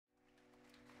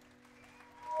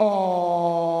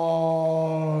on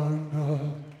the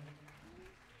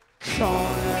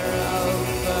corner of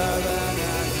Bourbon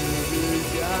and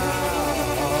Louisiana,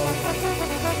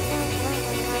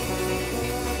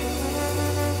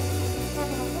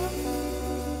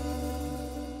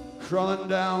 crawling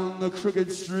down the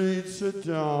crooked streets at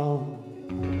dawn.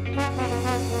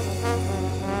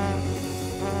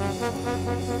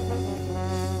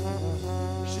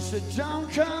 She said,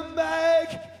 don't come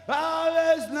back, all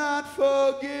is not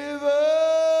forgiven.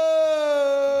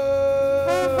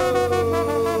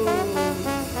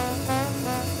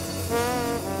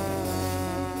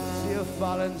 She'll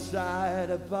fall inside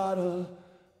a bottle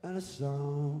and a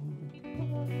song.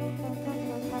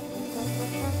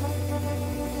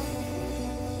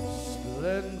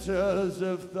 Splinters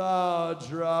of thought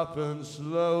dropping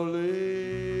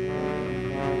slowly,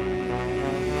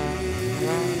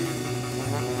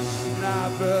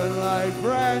 snapping like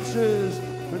branches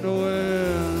in the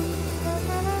wind.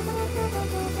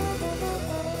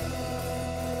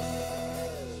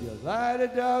 You light a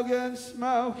dog in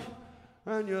smoke,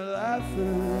 and you're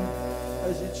laughing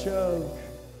as you choke,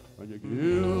 and you give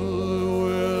the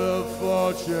wheel of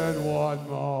fortune one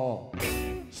more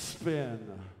spin.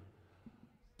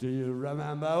 Do you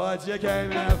remember what you came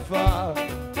here for?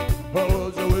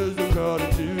 Holds your wisdom caught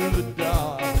into the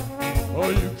dark. Oh,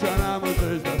 you can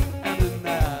amortize the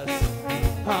emptiness.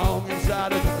 Home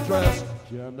inside of your dress.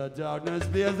 Can the darkness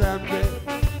be as empty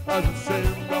as it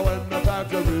seemed when the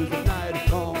factories at night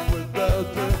home with the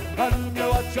thrill? And you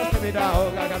watch just give me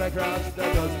dog. I gotta cross the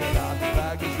ghost without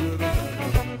back to the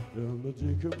in the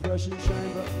decompression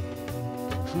chamber,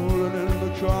 cooling in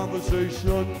the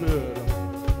conversation pit.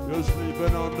 You're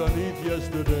sleeping underneath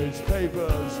yesterday's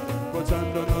papers,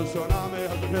 pretending the tsunami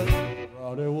has been hit.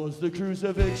 Friday was the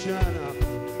crucifixion,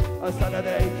 a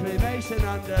Saturday cremation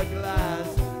under glass.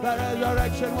 The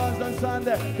resurrection was the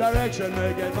Sunday, correction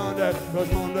make it Monday, cause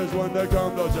Monday's when they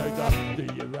come to take that. Do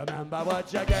you remember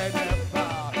what you gave me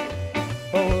for?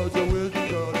 Oh, words of wisdom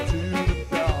go to the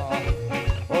dark.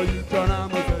 Oh, you can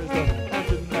amortize the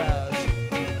emptiness.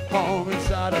 Home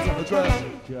inside a summer dress.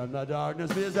 Can the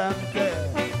darkness be as empty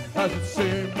as it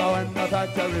seemed when the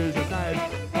factories at night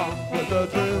hung with the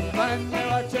thrill? When you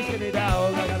watch your skinny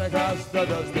down, I gotta cross the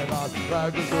dusty path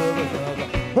back to service.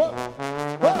 Whoa,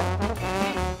 whoa.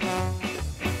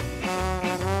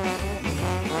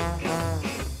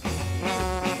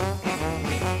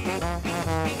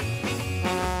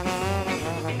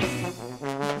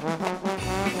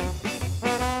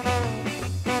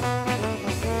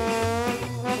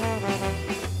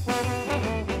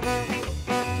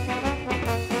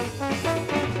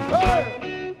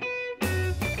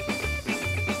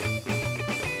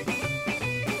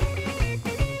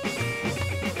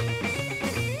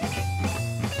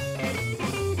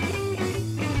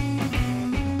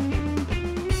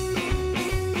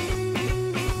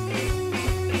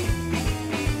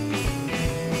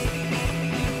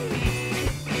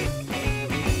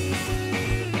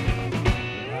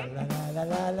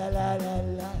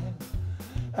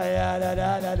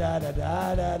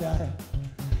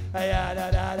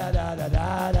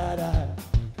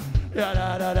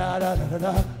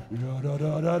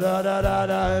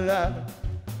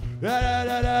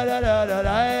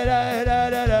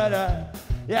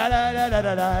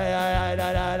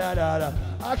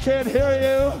 I can't hear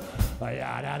you.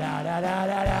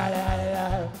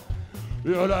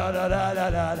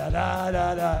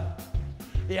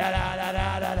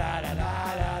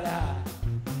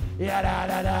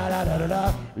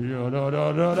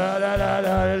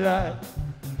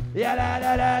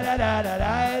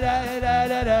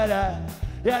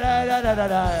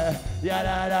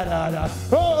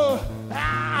 Oh,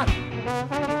 ah!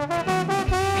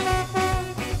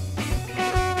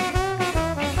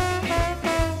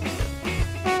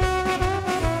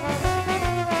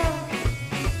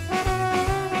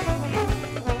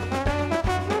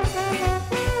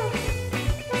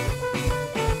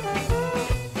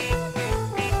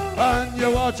 And you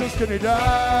watch a skinny down.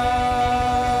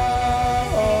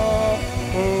 Oh,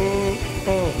 oh,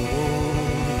 oh, oh.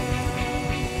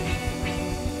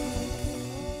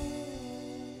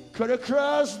 Cut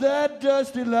across that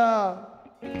dusty line.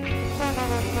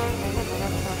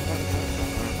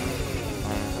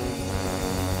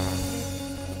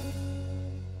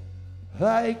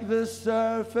 Like the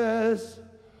surface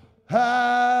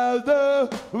of the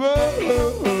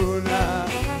world.